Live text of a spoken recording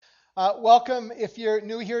Welcome. If you're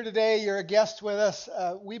new here today, you're a guest with us.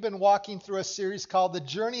 We've been walking through a series called The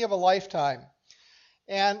Journey of a Lifetime.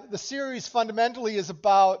 And the series fundamentally is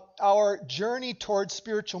about our journey towards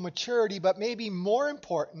spiritual maturity, but maybe more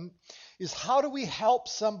important is how do we help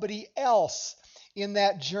somebody else in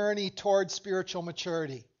that journey towards spiritual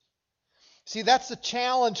maturity? See, that's the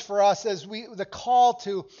challenge for us as the call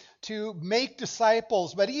to make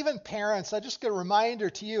disciples, but even parents. I just get a reminder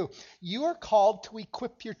to you, you are called to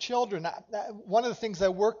equip your children. One of the things I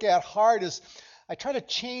work at hard is I try to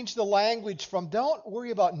change the language from don't worry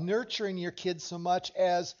about nurturing your kids so much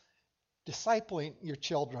as discipling your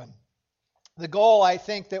children. The goal I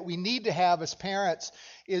think that we need to have as parents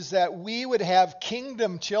is that we would have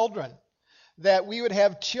kingdom children. That we would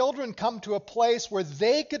have children come to a place where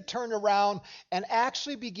they could turn around and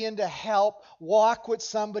actually begin to help walk with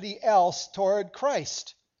somebody else toward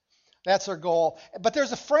Christ. That's our goal. But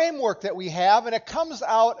there's a framework that we have, and it comes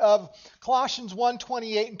out of Colossians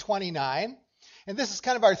 1:28 and 29. And this is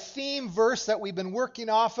kind of our theme verse that we've been working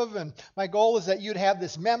off of, and my goal is that you'd have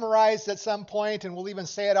this memorized at some point, and we'll even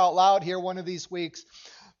say it out loud here one of these weeks.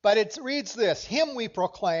 But it reads this: Him we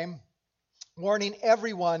proclaim, warning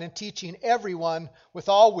everyone and teaching everyone with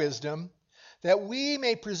all wisdom, that we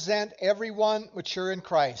may present everyone mature in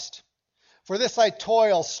Christ. For this I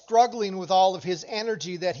toil, struggling with all of his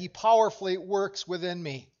energy that he powerfully works within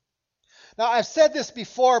me. Now, I've said this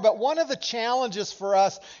before, but one of the challenges for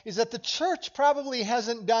us is that the church probably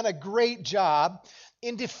hasn't done a great job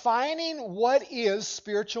in defining what is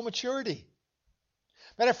spiritual maturity.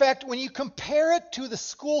 Matter of fact, when you compare it to the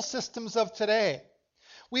school systems of today,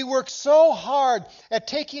 we work so hard at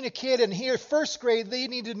taking a kid and here, first grade, they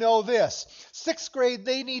need to know this. Sixth grade,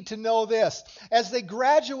 they need to know this. As they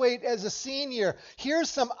graduate as a senior, here's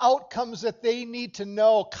some outcomes that they need to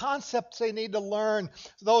know, concepts they need to learn,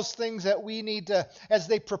 those things that we need to, as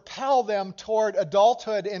they propel them toward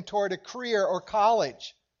adulthood and toward a career or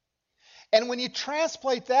college. And when you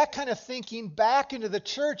translate that kind of thinking back into the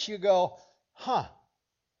church, you go,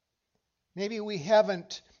 maybe we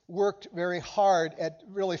haven't worked very hard at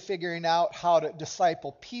really figuring out how to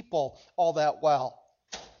disciple people all that well.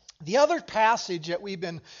 The other passage that we've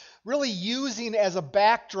been really using as a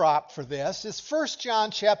backdrop for this is 1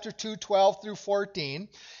 John chapter 2, 12 through 14.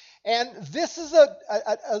 And this is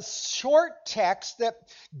a short text that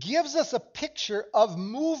gives us a picture of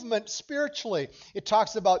movement spiritually. It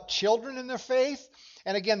talks about children in their faith.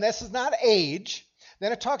 And again, this is not age.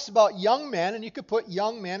 Then it talks about young men, and you could put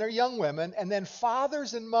young men or young women, and then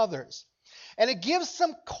fathers and mothers. And it gives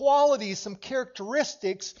some qualities, some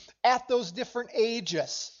characteristics at those different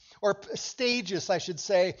ages, or stages, I should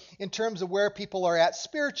say, in terms of where people are at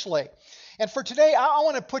spiritually. And for today, I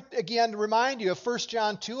want to put, again, to remind you of 1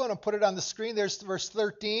 John 2. I'm going to put it on the screen. There's verse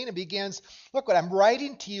 13. It begins, look what I'm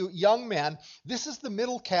writing to you, young men. This is the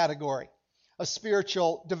middle category of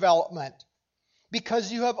spiritual development.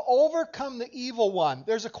 Because you have overcome the evil one.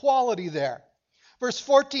 There's a quality there. Verse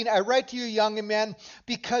 14, I write to you, young men,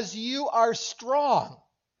 because you are strong.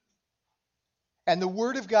 And the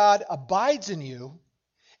word of God abides in you,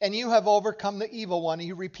 and you have overcome the evil one.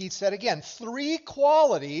 He repeats that again. 3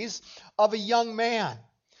 qualities of a young man.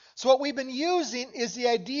 So what we've been using is the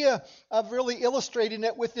idea of really illustrating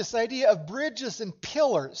it with this idea of bridges and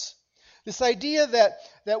pillars. This idea that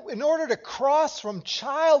in order to cross from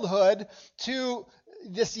childhood to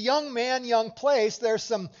this young man, young place,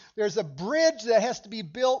 there's a bridge that has to be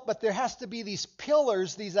built, but there has to be these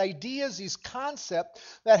pillars, these ideas, these concepts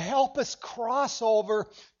that help us cross over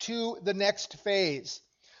to the next phase.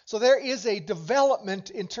 So there is a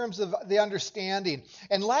development in terms of the understanding.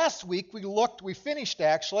 And last week we finished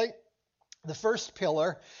actually the first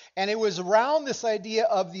pillar, and it was around this idea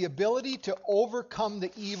of the ability to overcome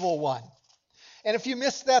the evil one. And if you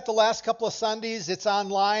missed that the last couple of Sundays, it's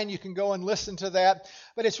online. You can go and listen to that.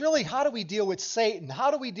 But it's really, how do we deal with Satan? How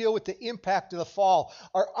do we deal with the impact of the fall?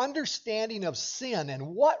 Our understanding of sin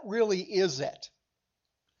and what really is it?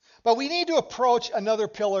 But we need to approach another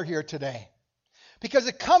pillar here today. Because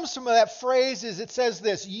it comes from that phrase, it says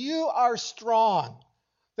this: you are strong.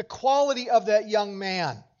 The quality of that young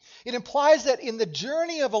man. It implies that in the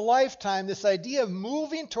journey of a lifetime, this idea of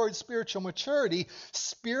moving towards spiritual maturity,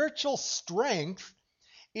 spiritual strength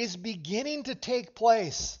is beginning to take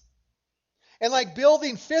place. And like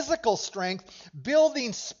building physical strength,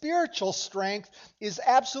 building spiritual strength is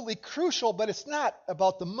absolutely crucial, but it's not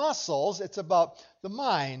about the muscles, it's about the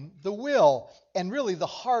mind, the will, and really the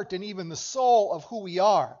heart and even the soul of who we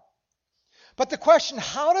are. But the question,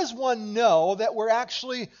 how does one know that we're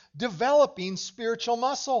actually developing spiritual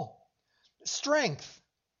muscle? Strength.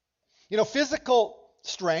 Physical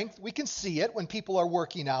strength, we can see it when people are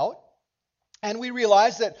working out. And we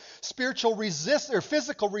realize that physical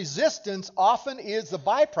resistance often is the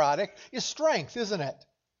byproduct is strength, isn't it?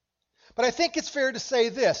 But I think it's fair to say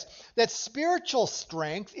this, that spiritual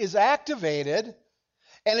strength is activated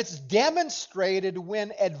and it's demonstrated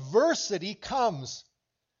when adversity comes,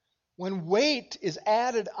 when weight is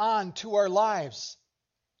added on to our lives.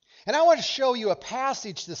 And I want to show you a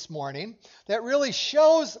passage this morning that really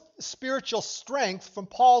shows spiritual strength from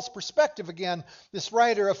Paul's perspective. Again, this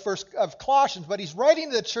writer of Colossians, but he's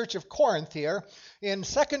writing to the church of Corinth here in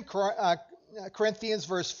 2 Corinthians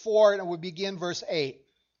verse 4, and we begin verse 8.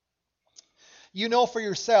 You know for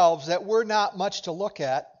yourselves that we're not much to look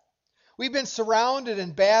at. We've been surrounded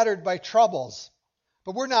and battered by troubles,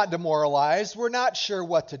 but we're not demoralized. We're not sure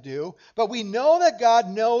what to do, but we know that God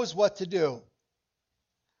knows what to do.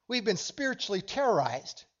 We've been spiritually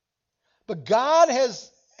terrorized, but God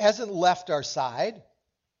hasn't left our side.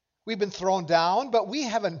 We've been thrown down, but we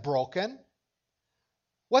haven't broken.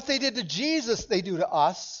 What they did to Jesus, they do to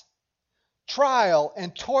us. Trial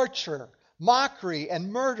and torture, mockery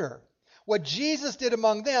and murder. What Jesus did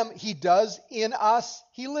among them, he does in us,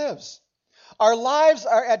 he lives. Our lives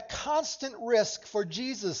are at constant risk for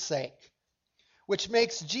Jesus' sake, which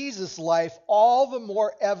makes Jesus' life all the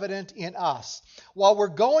more evident in us. While we're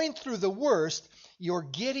going through the worst, you're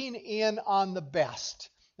getting in on the best.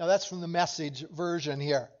 Now that's from the Message version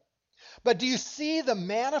here. But do you see the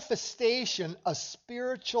manifestation of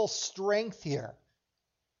spiritual strength here?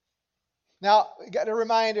 Now, I got to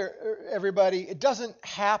remind everybody, it doesn't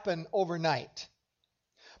happen overnight.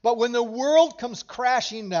 But when the world comes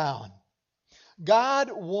crashing down, God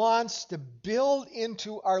wants to build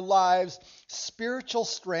into our lives spiritual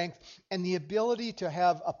strength and the ability to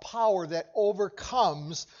have a power that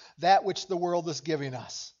overcomes that which the world is giving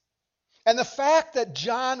us. And the fact that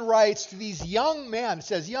John writes to these young men,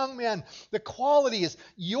 says, young men, the quality is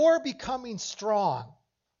you're becoming strong.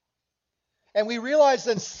 And we realize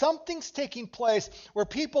then something's taking place where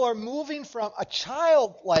people are moving from a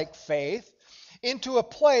childlike faith into a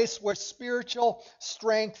place where spiritual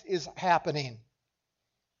strength is happening.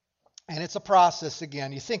 And it's a process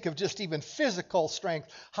again. You think of just even physical strength,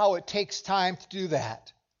 how it takes time to do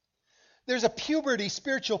that. There's a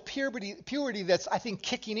spiritual purity that's, I think,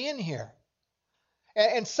 kicking in here.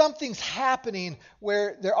 And something's happening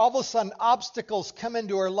where there all of a sudden obstacles come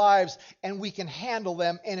into our lives and we can handle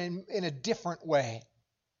them in a different way.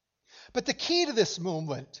 But the key to this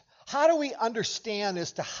movement, how do we understand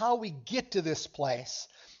as to how we get to this place?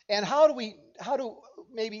 And how do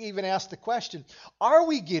maybe even ask the question, are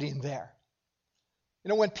we getting there? You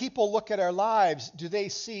know, when people look at our lives, do they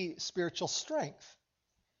see spiritual strength?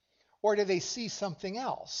 Or do they see something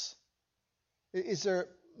else? Is there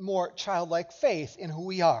more childlike faith in who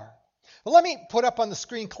we are? Well, let me put up on the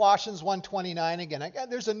screen Colossians 1:29 again.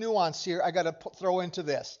 There's a nuance here I got to throw into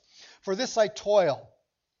this. For this I toil,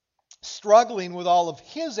 struggling with all of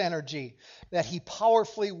his energy that he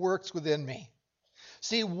powerfully works within me.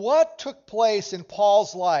 See, what took place in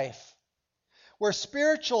Paul's life, where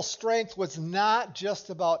spiritual strength was not just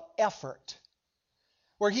about effort,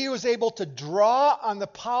 where he was able to draw on the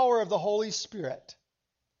power of the Holy Spirit,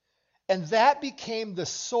 and that became the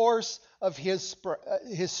source of his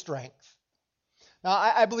strength. Now,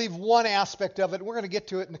 I believe one aspect of it, and we're going to get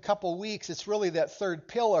to it in a couple weeks, it's really that third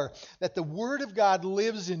pillar, that the Word of God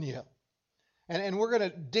lives in you. And we're going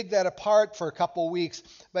to dig that apart for a couple weeks.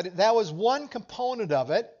 But that was one component of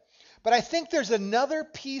it. But I think there's another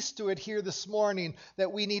piece to it here this morning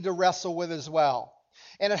that we need to wrestle with as well.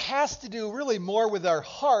 And it has to do really more with our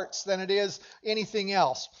hearts than it is anything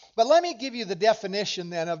else. But let me give you the definition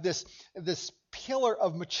then of this pillar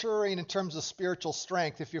of maturing in terms of spiritual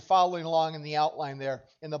strength, if you're following along in the outline there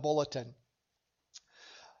in the bulletin.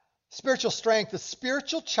 Spiritual strength, the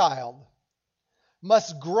spiritual child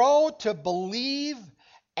must grow to believe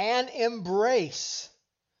and embrace.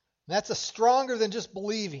 That's stronger than just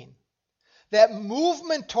believing. That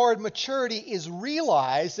movement toward maturity is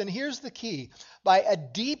realized, and here's the key, by a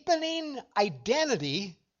deepening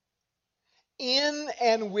identity in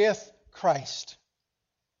and with Christ.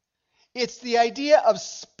 It's the idea of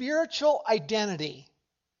spiritual identity.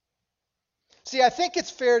 See, I think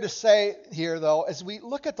it's fair to say here, though, as we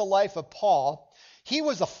look at the life of Paul, he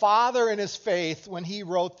was a father in his faith when he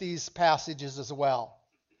wrote these passages as well.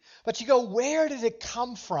 But you go, where did it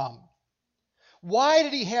come from? Why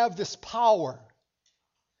did he have this power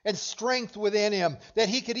and strength within him that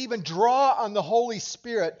he could even draw on the Holy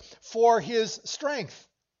Spirit for his strength?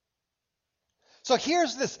 So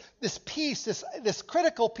here's this piece, this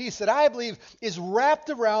critical piece that I believe is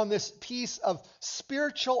wrapped around this piece of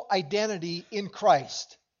spiritual identity in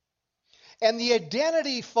Christ. And the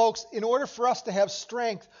identity, folks, in order for us to have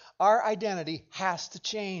strength, our identity has to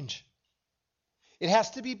change. It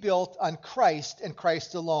has to be built on Christ and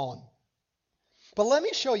Christ alone. But let me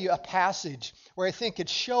show you a passage where I think it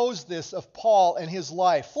shows this of Paul and his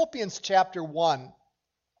life. Philippians chapter 1.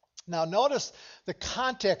 Now notice the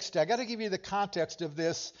context. I got to give you the context of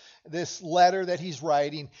this letter that he's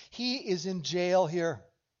writing. He is in jail here.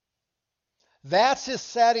 That's his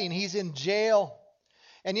setting. He's in jail.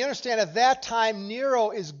 And you understand, at that time,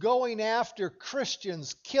 Nero is going after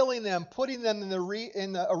Christians, killing them, putting them in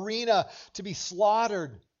the arena to be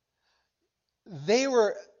slaughtered. They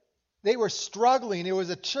were struggling. It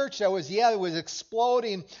was a church that was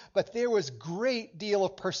exploding, but there was great deal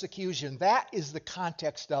of persecution. That is the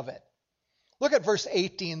context of it. Look at verse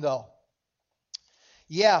 18, though.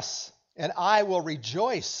 Yes, and I will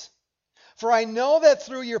rejoice. For I know that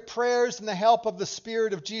through your prayers and the help of the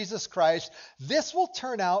Spirit of Jesus Christ, this will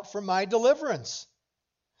turn out for my deliverance.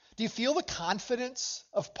 Do you feel the confidence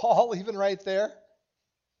of Paul even right there?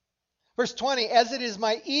 Verse 20, as it is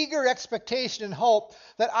my eager expectation and hope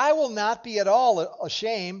that I will not be at all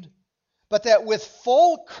ashamed, but that with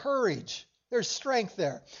full courage, there's strength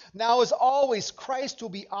there. Now as always, Christ will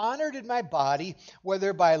be honored in my body,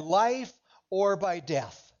 whether by life or by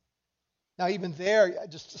death. Now, even there,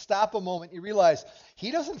 just to stop a moment, you realize he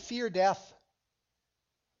doesn't fear death.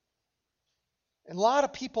 And a lot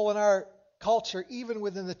of people in our culture, even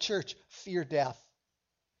within the church, fear death.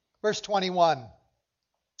 Verse 21,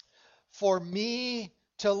 for me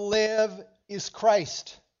to live is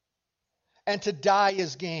Christ, and to die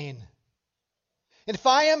is gain. And if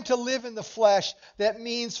I am to live in the flesh, that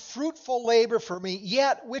means fruitful labor for me,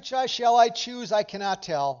 yet which I choose, I cannot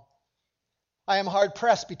tell. I am hard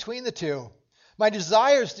pressed between the two. My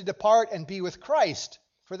desire is to depart and be with Christ,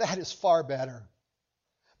 for that is far better.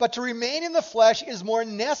 But to remain in the flesh is more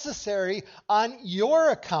necessary on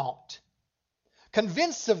your account.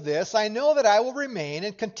 Convinced of this, I know that I will remain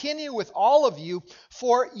and continue with all of you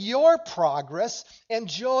for your progress and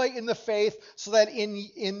joy in the faith, so that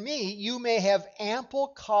in me you may have ample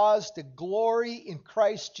cause to glory in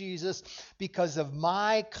Christ Jesus because of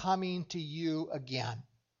my coming to you again.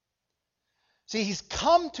 See, he's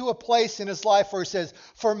come to a place in his life where he says,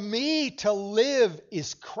 for me to live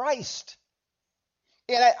is Christ.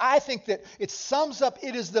 And I think that it sums up,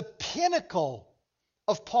 it is the pinnacle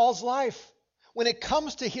of Paul's life when it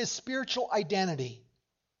comes to his spiritual identity.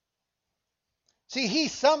 See, he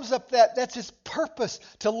sums up that's his purpose,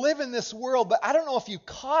 to live in this world. But I don't know if you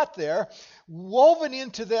caught there, woven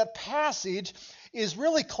into that passage is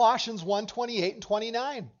really Colossians 1:28 and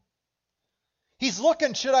 29. He's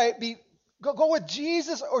looking, should I go with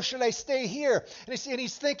Jesus or should I stay here? And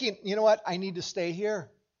he's thinking, you know what? I need to stay here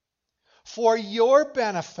for your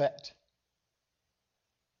benefit.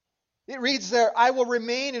 It reads there, I will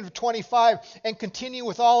remain in 25 and continue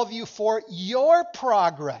with all of you for your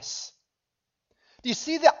progress. Do you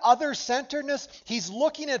see the other-centeredness? He's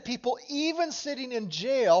looking at people even sitting in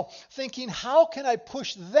jail thinking, how can I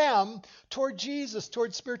push them toward Jesus,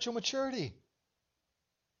 toward spiritual maturity?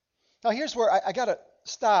 Now here's where I got to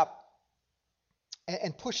stop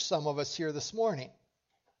and push some of us here this morning.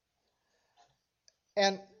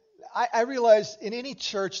 And I realize in any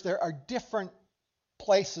church there are different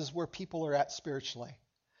places where people are at spiritually.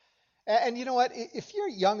 And you know what? If you're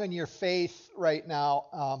young in your faith right now,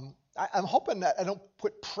 I'm hoping that I don't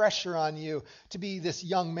put pressure on you to be this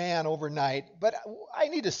young man overnight. But I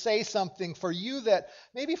need to say something for you that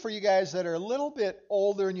maybe for you guys that are a little bit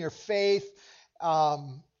older in your faith.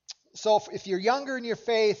 So if you're younger in your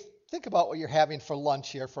faith, think about what you're having for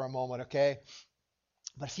lunch here for a moment, okay?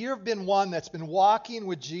 But if you've been one that's been walking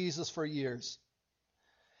with Jesus for years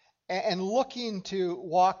and looking to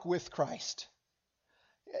walk with Christ,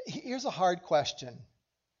 here's a hard question.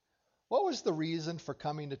 What was the reason for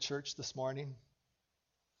coming to church this morning?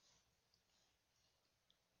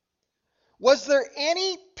 Was there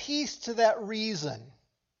any piece to that reason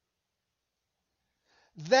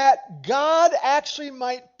that God actually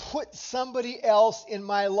might put somebody else in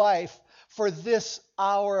my life for this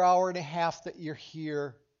hour and a half that you're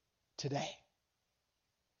here today?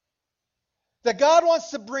 That God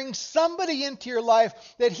wants to bring somebody into your life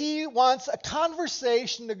that he wants a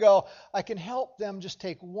conversation to go, I can help them just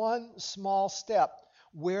take one small step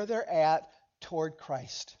where they're at toward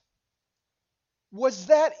Christ. Was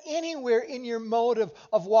that anywhere in your motive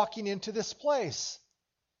of walking into this place?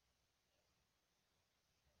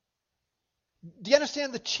 Do you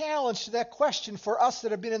understand the challenge to that question for us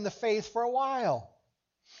that have been in the faith for a while?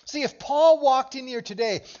 See, if Paul walked in here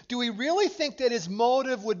today, do we really think that his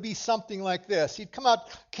motive would be something like this? He'd come out,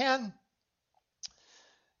 Ken,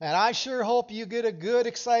 And I sure hope you get a good,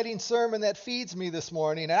 exciting sermon that feeds me this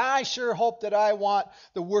morning. And I sure hope that I want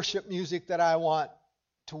the worship music that I want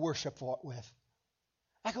to worship with.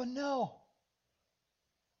 I go, no.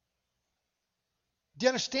 Do you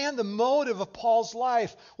understand the motive of Paul's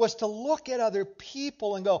life was to look at other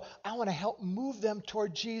people and go, I want to help move them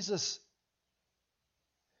toward Jesus.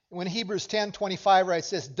 When Hebrews 10:25 writes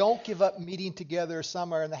this, don't give up meeting together as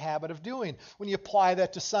some are in the habit of doing. When you apply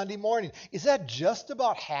that to Sunday morning, is that just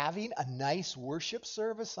about having a nice worship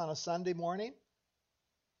service on a Sunday morning?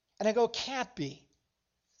 And I go, can't be.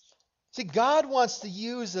 See, God wants to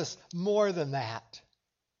use us more than that.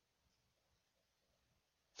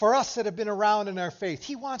 For us that have been around in our faith,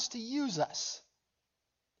 He wants to use us.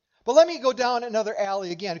 But let me go down another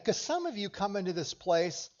alley again, because some of you come into this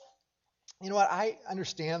place. You know what? I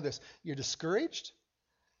understand this. You're discouraged.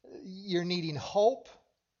 You're needing hope.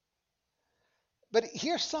 But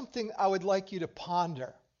here's something I would like you to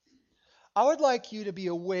ponder. I would like you to be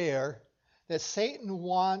aware that Satan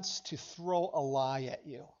wants to throw a lie at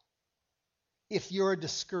you if you're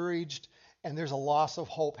discouraged and there's a loss of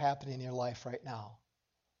hope happening in your life right now.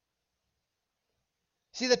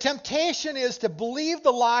 See, the temptation is to believe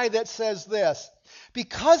the lie that says this: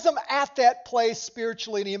 because I'm at that place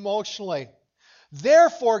spiritually and emotionally,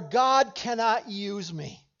 therefore God cannot use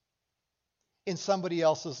me in somebody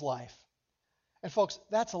else's life. And folks,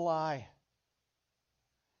 that's a lie.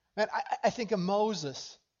 Man, I think of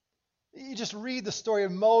Moses. You just read the story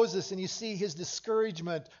of Moses and you see his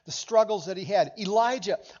discouragement, the struggles that he had.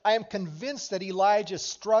 Elijah, I am convinced that Elijah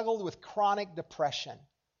struggled with chronic depression.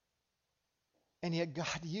 And yet God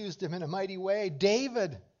used him in a mighty way.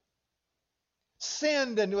 David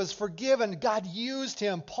sinned and was forgiven. God used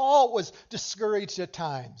him. Paul was discouraged at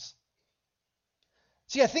times.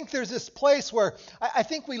 See, I think there's this place where I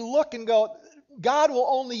think we look and go, God will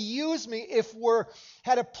only use me if we're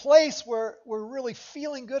at a place where we're really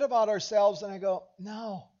feeling good about ourselves. And I go,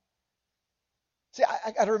 no. See,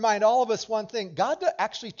 I got to remind all of us one thing. God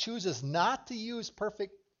actually chooses not to use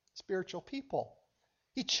perfect spiritual people.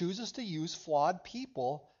 He chooses to use flawed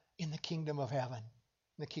people in the kingdom of heaven,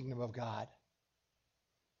 in the kingdom of God.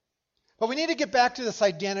 But we need to get back to this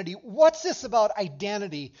identity. What's this about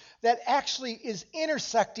identity that actually is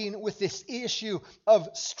intersecting with this issue of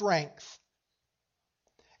strength?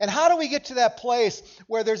 And how do we get to that place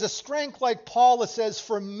where there's a strength like Paul that says,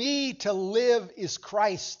 for me to live is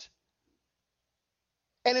Christ?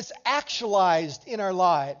 And it's actualized in our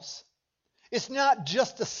lives. It's not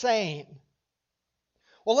just a saying.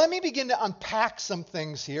 Well, let me begin to unpack some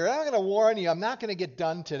things here. I'm going to warn you, I'm not going to get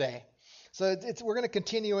done today. So we're going to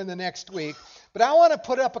continue in the next week. But I want to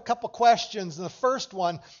put up a couple questions. And the first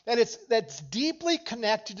one, that's deeply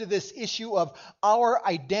connected to this issue of our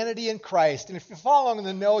identity in Christ. And if you're following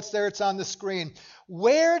the notes there, it's on the screen.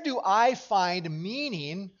 Where do I find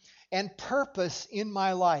meaning and purpose in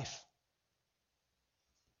my life?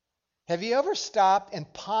 Have you ever stopped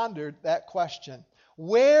and pondered that question?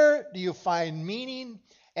 Where do you find meaning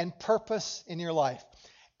and purpose in your life?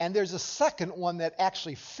 And there's a second one that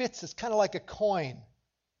actually fits. It's kind of like a coin.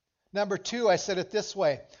 Number 2, I said it this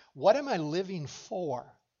way. What am I living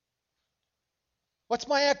for? What's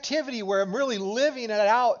my activity where I'm really living it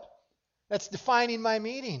out that's defining my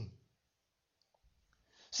meaning?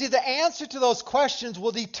 See, the answer to those questions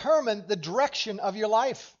will determine the direction of your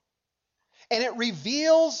life. And it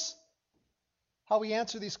reveals how we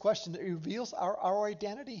answer these questions. It reveals our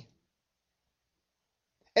identity.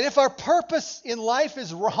 And if our purpose in life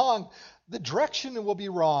is wrong, the direction will be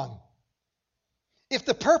wrong. If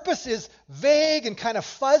the purpose is vague and kind of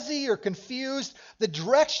fuzzy or confused, the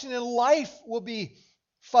direction in life will be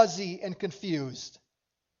fuzzy and confused.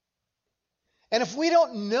 And if we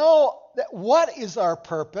don't know what is our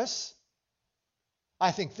purpose,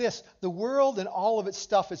 I think the world and all of its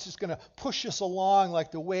stuff is just going to push us along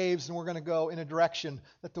like the waves, and we're going to go in a direction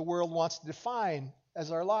that the world wants to define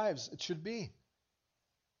as our lives. It should be.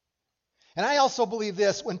 And I also believe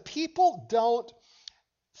this, when people don't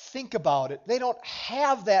think about it, they don't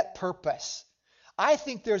have that purpose, I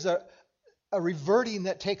think there's a reverting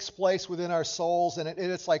that takes place within our souls, and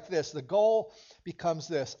it's like this. The goal becomes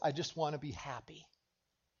this: I just want to be happy.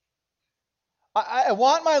 I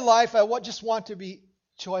want my life, just want to be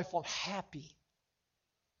joyful and happy.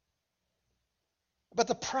 But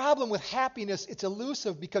the problem with happiness, it's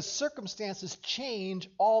elusive because circumstances change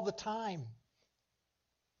all the time.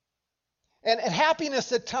 And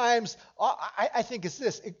happiness at times, I think it's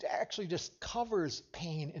this. It actually just covers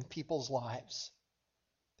pain in people's lives.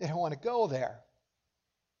 They don't want to go there.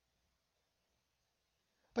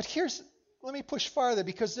 But let me push farther,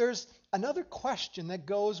 because there's another question that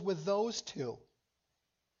goes with those two.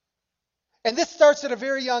 And this starts at a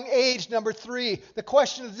very young age, number 3. The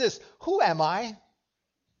question is this: who am I?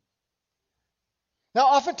 Now,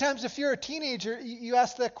 oftentimes, if you're a teenager, you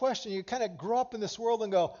ask that question. You kind of grow up in this world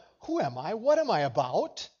and go, who am I? What am I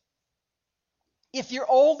about? If you're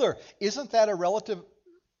older, isn't that a relative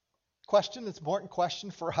question? It's an important question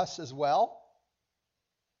for us as well.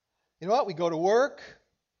 You know what? We go to work.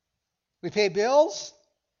 We pay bills.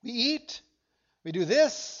 We eat. We do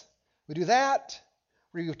this. We do that.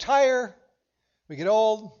 We retire. We get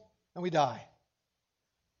old. And we die.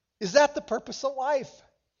 Is that the purpose of life?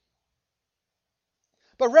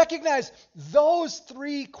 But recognize those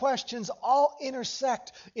 3 questions all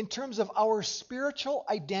intersect in terms of our spiritual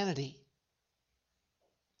identity.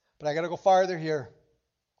 But I got to go farther here,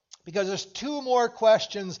 because there's 2 more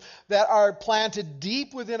questions that are planted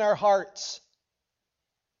deep within our hearts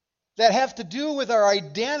that have to do with our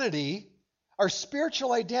identity, our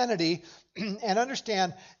spiritual identity, and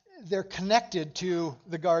understand they're connected to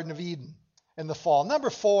the Garden of Eden and the fall.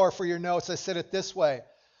 Number 4 for your notes, I said it this way: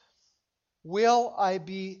 will I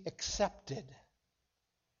be accepted?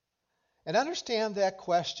 And understand that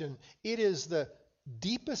question. It is the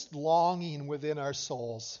deepest longing within our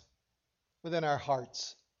souls, within our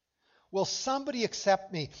hearts. Will somebody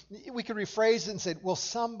accept me? We could rephrase it and say, will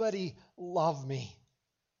somebody love me?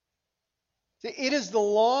 It is the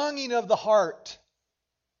longing of the heart,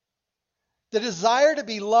 the desire to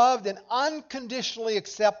be loved and unconditionally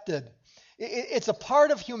accepted. It's a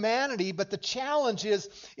part of humanity, but the challenge is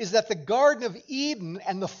that the Garden of Eden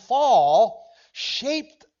and the fall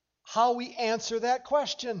shaped how we answer that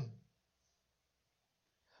question.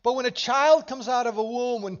 But when a child comes out of a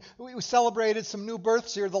womb, when we celebrated some new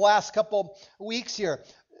births here the last couple weeks here,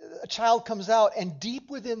 a child comes out, and deep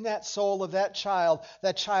within that soul of that child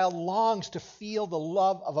longs to feel the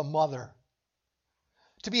love of a mother.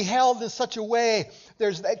 To be held in such a way,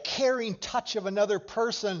 there's that caring touch of another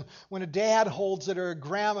person when a dad holds it, or a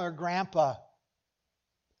grandma or grandpa.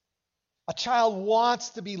 A child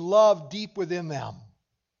wants to be loved deep within them,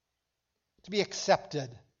 to be accepted.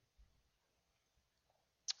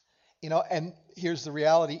 You know, and here's the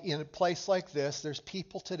reality. In a place like this, there's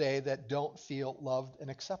people today that don't feel loved and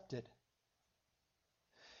accepted.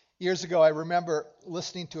 Years ago, I remember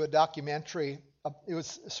listening to a documentary. It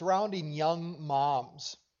was surrounding young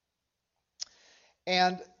moms.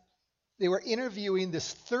 And they were interviewing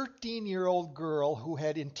this 13-year-old girl who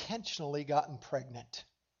had intentionally gotten pregnant.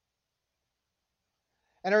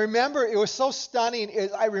 And I remember, it was so stunning.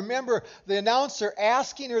 I remember the announcer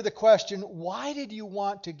asking her the question, why did you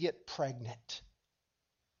want to get pregnant?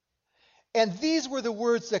 And these were the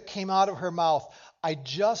words that came out of her mouth: I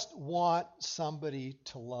just want somebody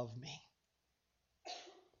to love me.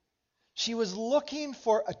 She was looking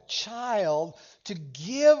for a child to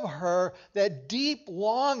give her that deep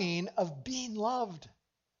longing of being loved.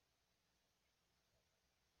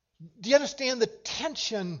 Do you understand the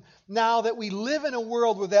tension now that we live in a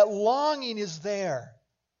world where that longing is there?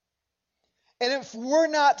 And if we're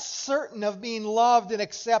not certain of being loved and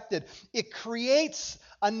accepted, it creates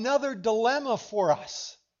another dilemma for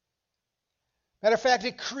us. Matter of fact,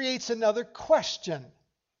 it creates another question.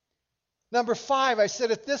 Number 5, I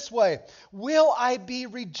said it this way: will I be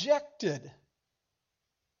rejected?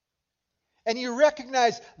 And you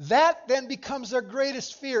recognize that then becomes our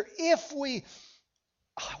greatest fear.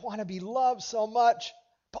 I want to be loved so much,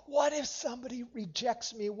 but what if somebody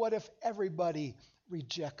rejects me? What if everybody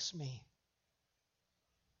rejects me?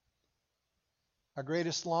 Our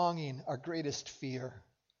greatest longing, our greatest fear.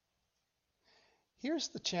 Here's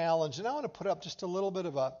the challenge, and I want to put up just a little bit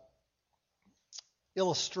of a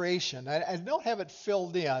illustration. I don't have it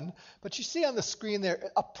filled in, but you see on the screen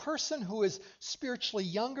there a person who is spiritually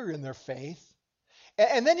younger in their faith.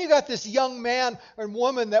 And then you got this young man or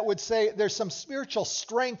woman that would say there's some spiritual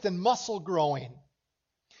strength and muscle growing.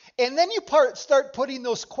 And then you start putting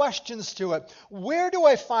those questions to it. Where do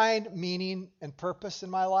I find meaning and purpose in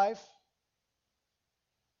my life?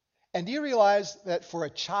 And do you realize that for a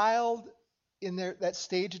child in that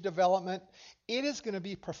stage of development, it is going to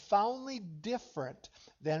be profoundly different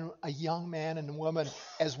than a young man and woman,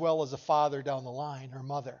 as well as a father down the line or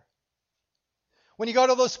mother? When you go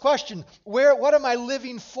to those questions, what am I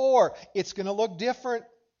living for? It's going to look different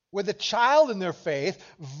with a child in their faith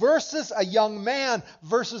versus a young man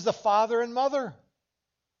versus a father and mother.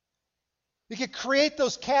 We could create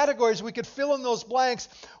those categories. We could fill in those blanks.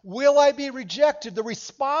 Will I be rejected? The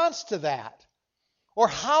response to that. Or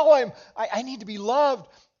how I need to be loved.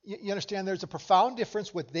 You understand there's a profound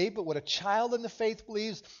difference with what a child in the faith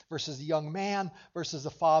believes versus a young man versus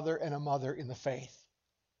a father and a mother in the faith.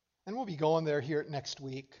 And we'll be going there here next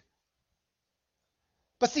week.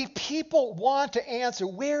 But see, people want to answer,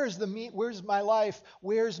 where's my life?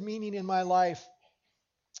 Where's meaning in my life?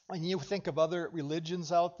 And you think of other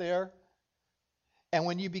religions out there, and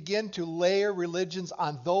when you begin to layer religions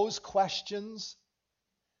on those questions,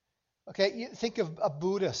 okay, you think of a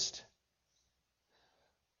Buddhist.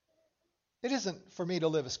 It isn't for me to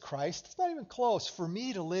live as Christ. It's not even close. For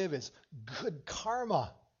me to live is good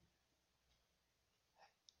karma.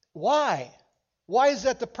 Why? Why is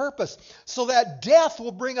that the purpose? So that death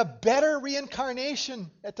will bring a better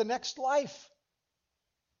reincarnation at the next life.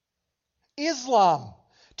 Islam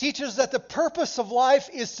teaches that the purpose of life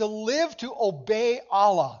is to live to obey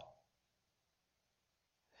Allah.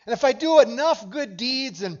 And if I do enough good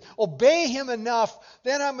deeds and obey Him enough,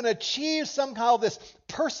 then I'm going to achieve somehow this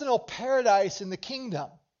personal paradise in the kingdom.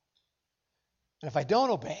 And if I don't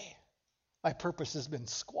obey, my purpose has been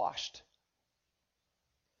squashed.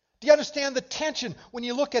 Do you understand the tension when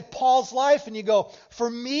you look at Paul's life and you go, for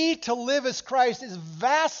me to live as Christ is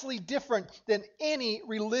vastly different than any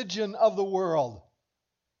religion of the world.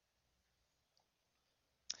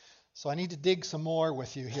 So I need to dig some more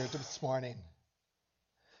with you here this morning.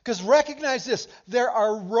 Because recognize this, there are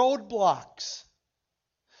roadblocks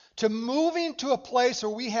to moving to a place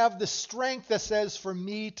where we have the strength that says, for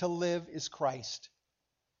me to live is Christ.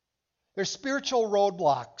 There's spiritual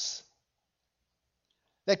roadblocks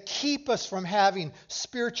that keep us from having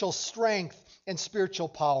spiritual strength and spiritual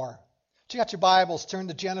power. If you got your Bibles, turn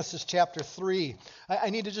to Genesis chapter 3. I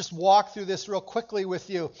need to just walk through this real quickly with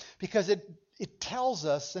you because it tells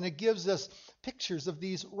us and it gives us pictures of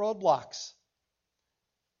these roadblocks.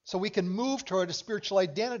 So we can move toward a spiritual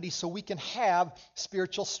identity so we can have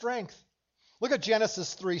spiritual strength. Look at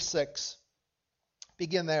Genesis 3:6.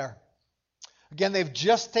 Begin there. Again, they've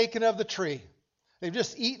just taken of the tree. They've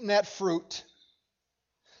just eaten that fruit.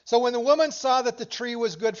 So when the woman saw that the tree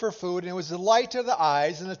was good for food, and it was a delight to the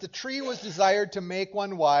eyes, and that the tree was desired to make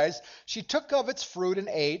one wise, she took of its fruit and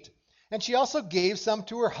ate, and she also gave some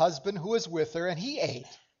to her husband who was with her, and he ate.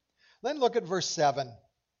 Then look at verse 7.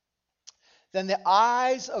 Then the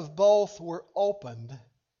eyes of both were opened,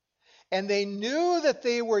 and they knew that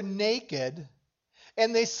they were naked,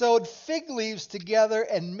 and they sewed fig leaves together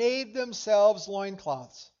and made themselves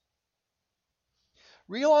loincloths.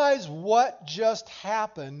 Realize what just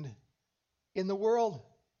happened in the world.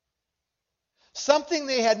 Something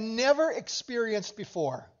they had never experienced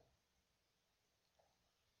before.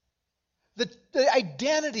 The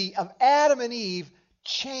identity of Adam and Eve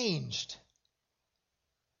changed.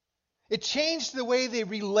 It changed the way they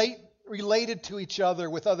related to each other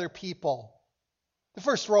with other people. The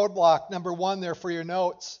first roadblock, number one there for your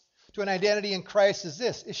notes, to an identity in Christ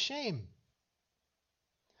is shame.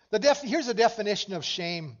 Here's a definition of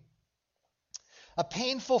shame. A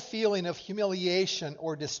painful feeling of humiliation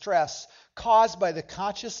or distress caused by the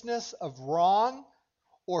consciousness of wrong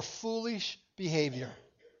or foolish behavior.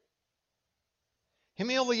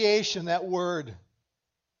 Humiliation, that word.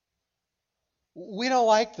 We don't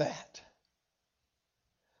like that.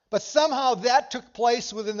 But somehow that took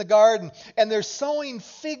place within the garden, and they're sewing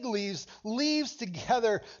fig leaves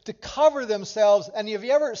together to cover themselves. And have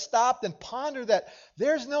you ever stopped and pondered that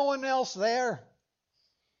there's no one else there?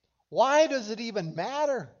 Why does it even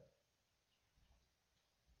matter?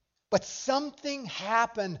 But something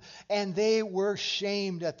happened, and they were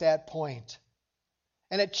shamed at that point.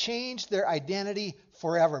 And it changed their identity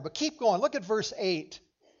forever. But keep going. Look at verse 8.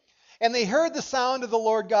 And they heard the sound of the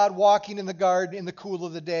Lord God walking in the garden in the cool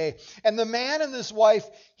of the day. And the man and his wife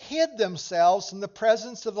hid themselves from the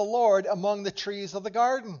presence of the Lord among the trees of the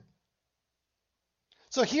garden.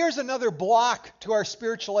 So here's another block to our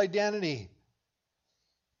spiritual identity.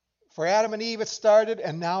 For Adam and Eve it started,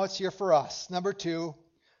 and now it's here for us. Number 2,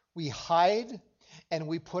 we hide and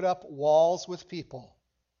we put up walls with people.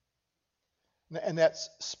 And that's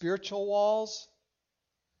spiritual walls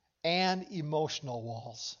and emotional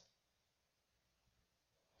walls.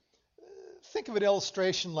 Think of an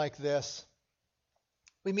illustration like this.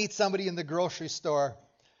 We meet somebody in the grocery store.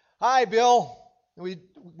 Hi, Bill. And we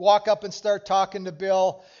walk up and start talking to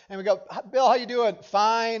Bill. And we go, Bill, how you doing?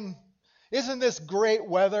 Fine. Isn't this great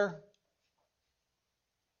weather?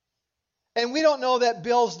 And we don't know that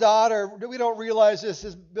Bill's daughter, we don't realize this,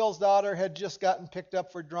 is Bill's daughter had just gotten picked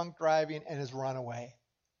up for drunk driving and has run away.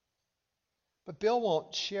 But Bill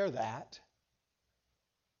won't share that.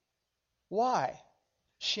 Why?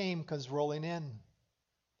 Shame comes rolling in.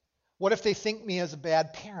 What if they think me as a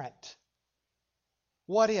bad parent?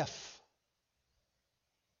 What if?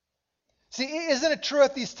 See, isn't it true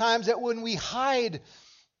at these times that when we hide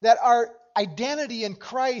that our identity in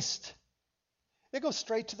Christ, it goes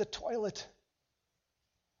straight to the toilet?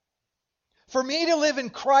 For me to live in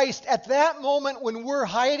Christ, at that moment when we're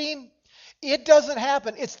hiding, it doesn't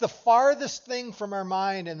happen. It's the farthest thing from our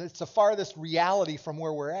mind, and it's the farthest reality from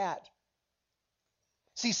where we're at.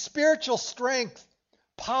 See, spiritual strength,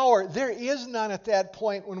 power, there is none at that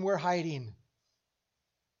point when we're hiding.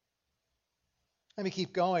 Let me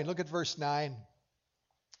keep going. Look at verse 9.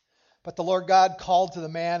 But the Lord God called to the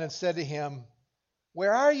man and said to him,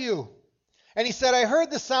 "Where are you?" And he said, "I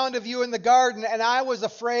heard the sound of you in the garden, and I was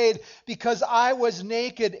afraid because I was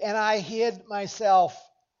naked and I hid myself."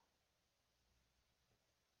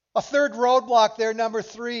 A third roadblock there, number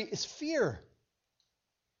 3, is fear.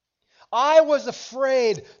 I was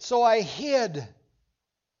afraid, so I hid.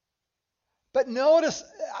 But notice,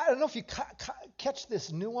 I don't know if you catch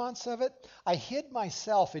this nuance of it. I hid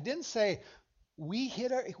myself. It didn't say we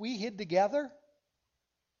hid together.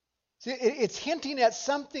 See, it's hinting at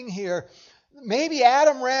something here. Maybe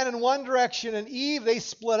Adam ran in one direction and Eve, they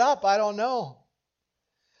split up. I don't know.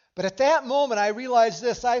 But at that moment, I realized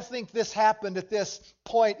this. I think this happened at this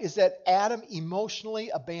point, is that Adam emotionally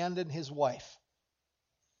abandoned his wife.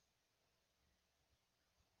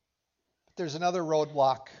 But there's another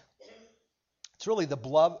roadblock. It's really the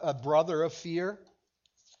brother of fear.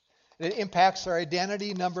 It impacts our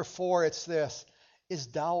identity. Number 4, it's this, is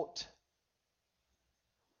doubt.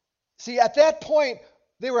 See, at that point,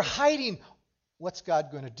 they were hiding. What's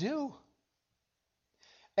God going to do?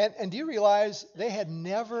 And do you realize they had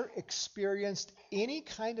never experienced any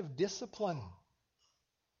kind of discipline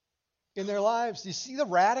in their lives? Do you see the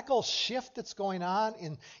radical shift that's going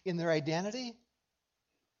on in their identity?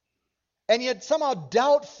 And yet somehow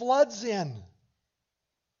doubt floods in.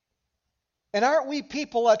 And aren't we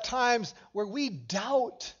people at times where we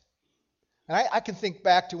doubt? And I can think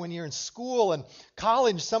back to when you're in school and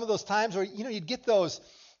college, some of those times where, you'd get those,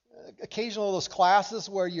 occasionally those classes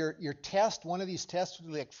where your test, one of these tests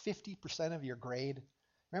would be like 50% of your grade.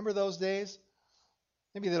 Remember those days?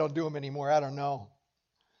 Maybe they don't do them anymore, I don't know.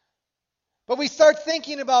 But we start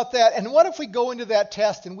thinking about that, and what if we go into that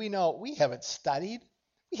test and we know we haven't studied,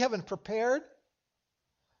 we haven't prepared?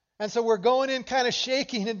 And so we're going in kind of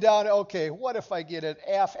shaking and down. Okay, what if I get an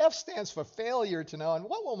F? F stands for failure to know. And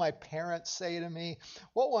what will my parents say to me?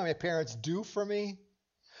 What will my parents do for me?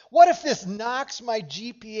 What if this knocks my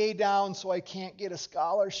GPA down so I can't get a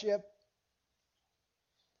scholarship?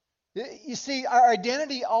 You see, our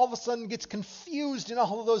identity all of a sudden gets confused in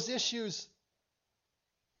all of those issues.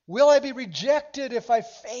 Will I be rejected if I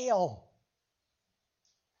fail?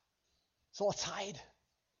 So let's hide.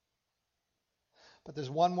 But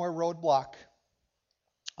there's one more roadblock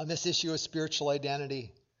on this issue of spiritual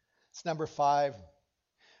identity. It's number 5.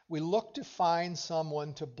 We look to find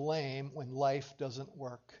someone to blame when life doesn't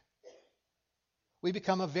work. We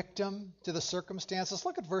become a victim to the circumstances.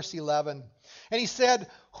 Look at verse 11. And he said,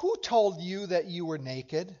 "Who told you that you were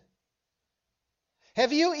naked?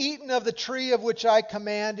 Have you eaten of the tree of which I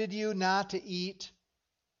commanded you not to eat?"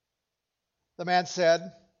 The man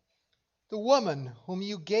said, "The woman whom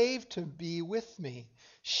you gave to be with me,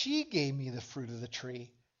 she gave me the fruit of the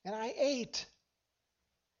tree, and I ate."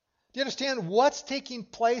 Do you understand what's taking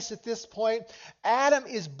place at this point? Adam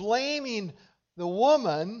is blaming the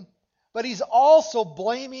woman, but he's also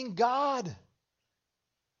blaming God.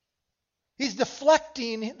 He's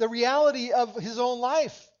deflecting the reality of his own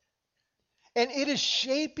life. And it is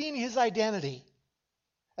shaping his identity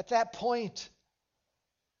at that point.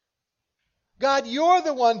 God, you're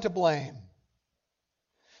the one to blame.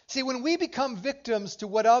 See, when we become victims to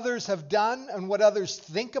what others have done and what others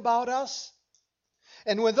think about us,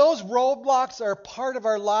 and when those roadblocks are part of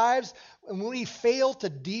our lives, and when we fail to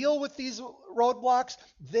deal with these roadblocks,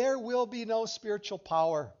 there will be no spiritual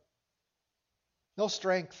power, no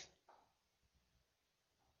strength.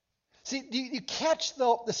 See, do you catch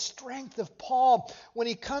the strength of Paul when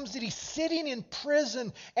he comes that he's sitting in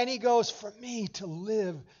prison and he goes, "For me to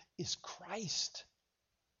live is Christ."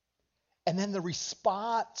 And then the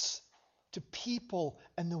response to people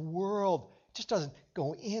and the world just doesn't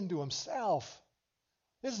go into himself.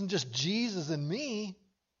 It isn't just Jesus and me.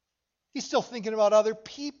 He's still thinking about other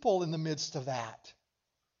people in the midst of that.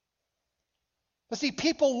 But see,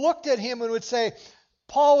 people looked at him and would say,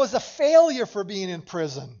 Paul was a failure for being in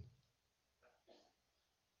prison.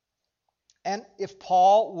 And if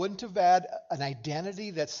Paul wouldn't have had an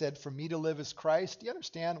identity that said, "For me to live is Christ," do you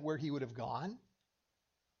understand where he would have gone?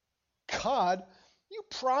 God, you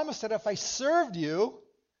promised that if I served you,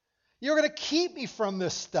 you're going to keep me from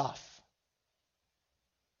this stuff.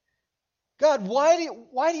 God, why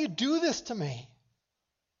do you do this to me?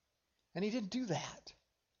 And he didn't do that.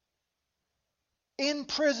 In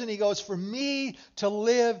prison, he goes, "For me to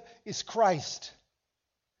live is Christ."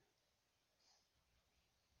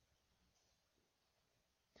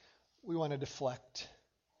 we want to deflect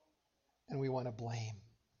and we want to blame.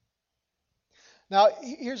 Now,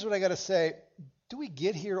 here's what I got to say. Do we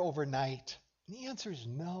get here overnight? And the answer is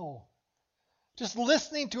no. Just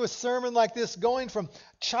listening to a sermon like this, going from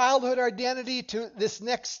childhood identity to this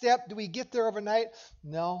next step, do we get there overnight?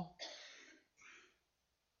 No.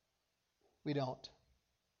 We don't.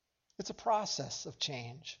 It's a process of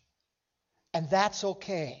change. And that's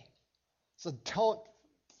okay. So don't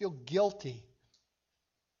feel guilty.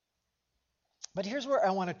 But here's where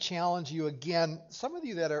I want to challenge you again. Some of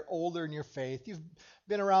you that are older in your faith, you've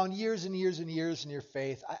been around years and years and years in your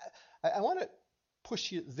faith. I want to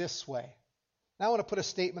push you this way. And I want to put a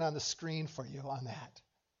statement on the screen for you on that.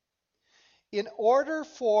 In order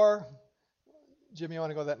for, Jimmy, you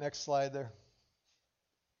want to go to that next slide there?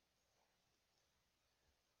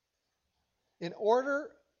 In order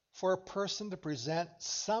for a person to present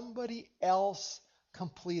somebody else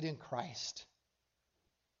complete in Christ,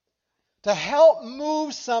 to help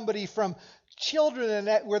move somebody from children in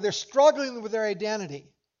that, where they're struggling with their identity,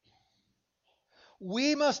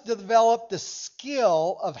 we must develop the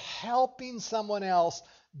skill of helping someone else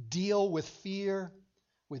deal with fear,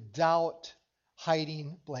 with doubt,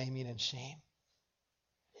 hiding, blaming, and shame.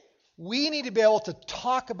 We need to be able to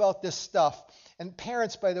talk about this stuff. And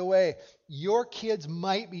parents, by the way, your kids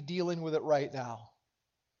might be dealing with it right now,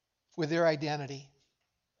 with their identity.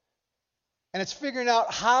 And it's figuring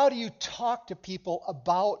out, how do you talk to people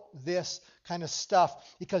about this kind of stuff,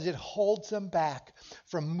 because it holds them back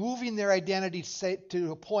from moving their identity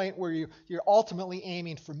to a point where you're ultimately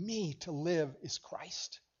aiming, for me to live is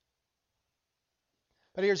Christ.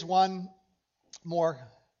 But here's one more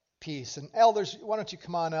piece. And elders, why don't you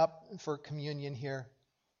come on up for communion here?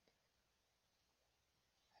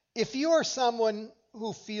 If you are someone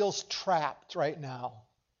who feels trapped right now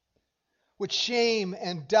with shame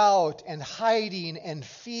and doubt and hiding and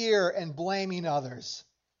fear and blaming others,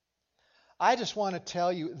 I just want to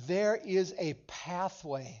tell you, there is a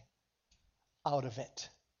pathway out of it.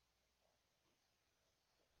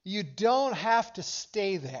 You don't have to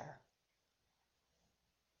stay there.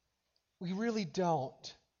 We really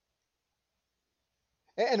don't.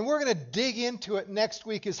 And we're going to dig into it next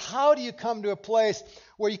week, is how do you come to a place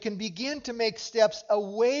where you can begin to make steps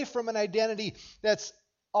away from an identity that's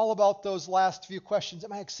all about those last few questions.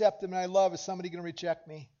 Am I accepted? Am I loved? Is somebody going to reject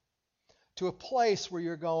me? To a place where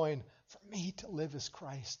you're going, for me to live is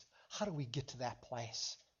Christ. How do we get to that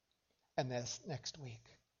place? And this next week.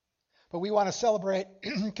 But we want to celebrate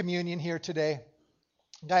communion here today.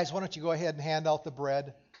 Guys, why don't you go ahead and hand out the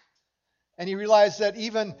bread? And you realize that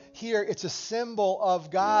even here, it's a symbol of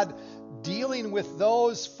God dealing with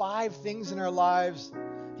those 5 things in our lives.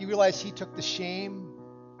 You realize He took the shame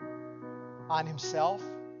on Himself.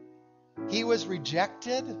 He was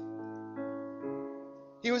rejected.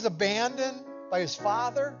 He was abandoned by His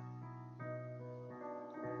Father.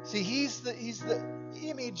 See, He's the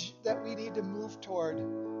image that we need to move toward.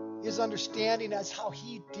 His understanding as how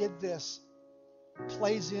He did this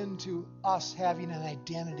plays into us having an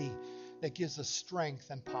identity that gives us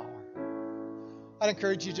strength and power. I'd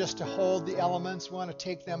encourage you just to hold the elements. We want to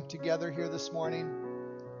take them together here this morning.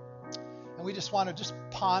 And we just want to just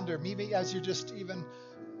ponder, maybe as you're just even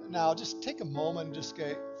now, just take a moment and just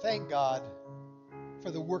go, thank God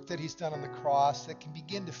for the work that He's done on the cross that can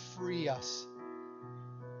begin to free us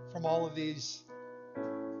from all of these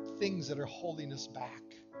things that are holding us back.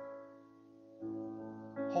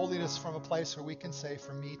 Holding us from a place where we can say,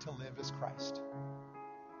 for me to live is Christ.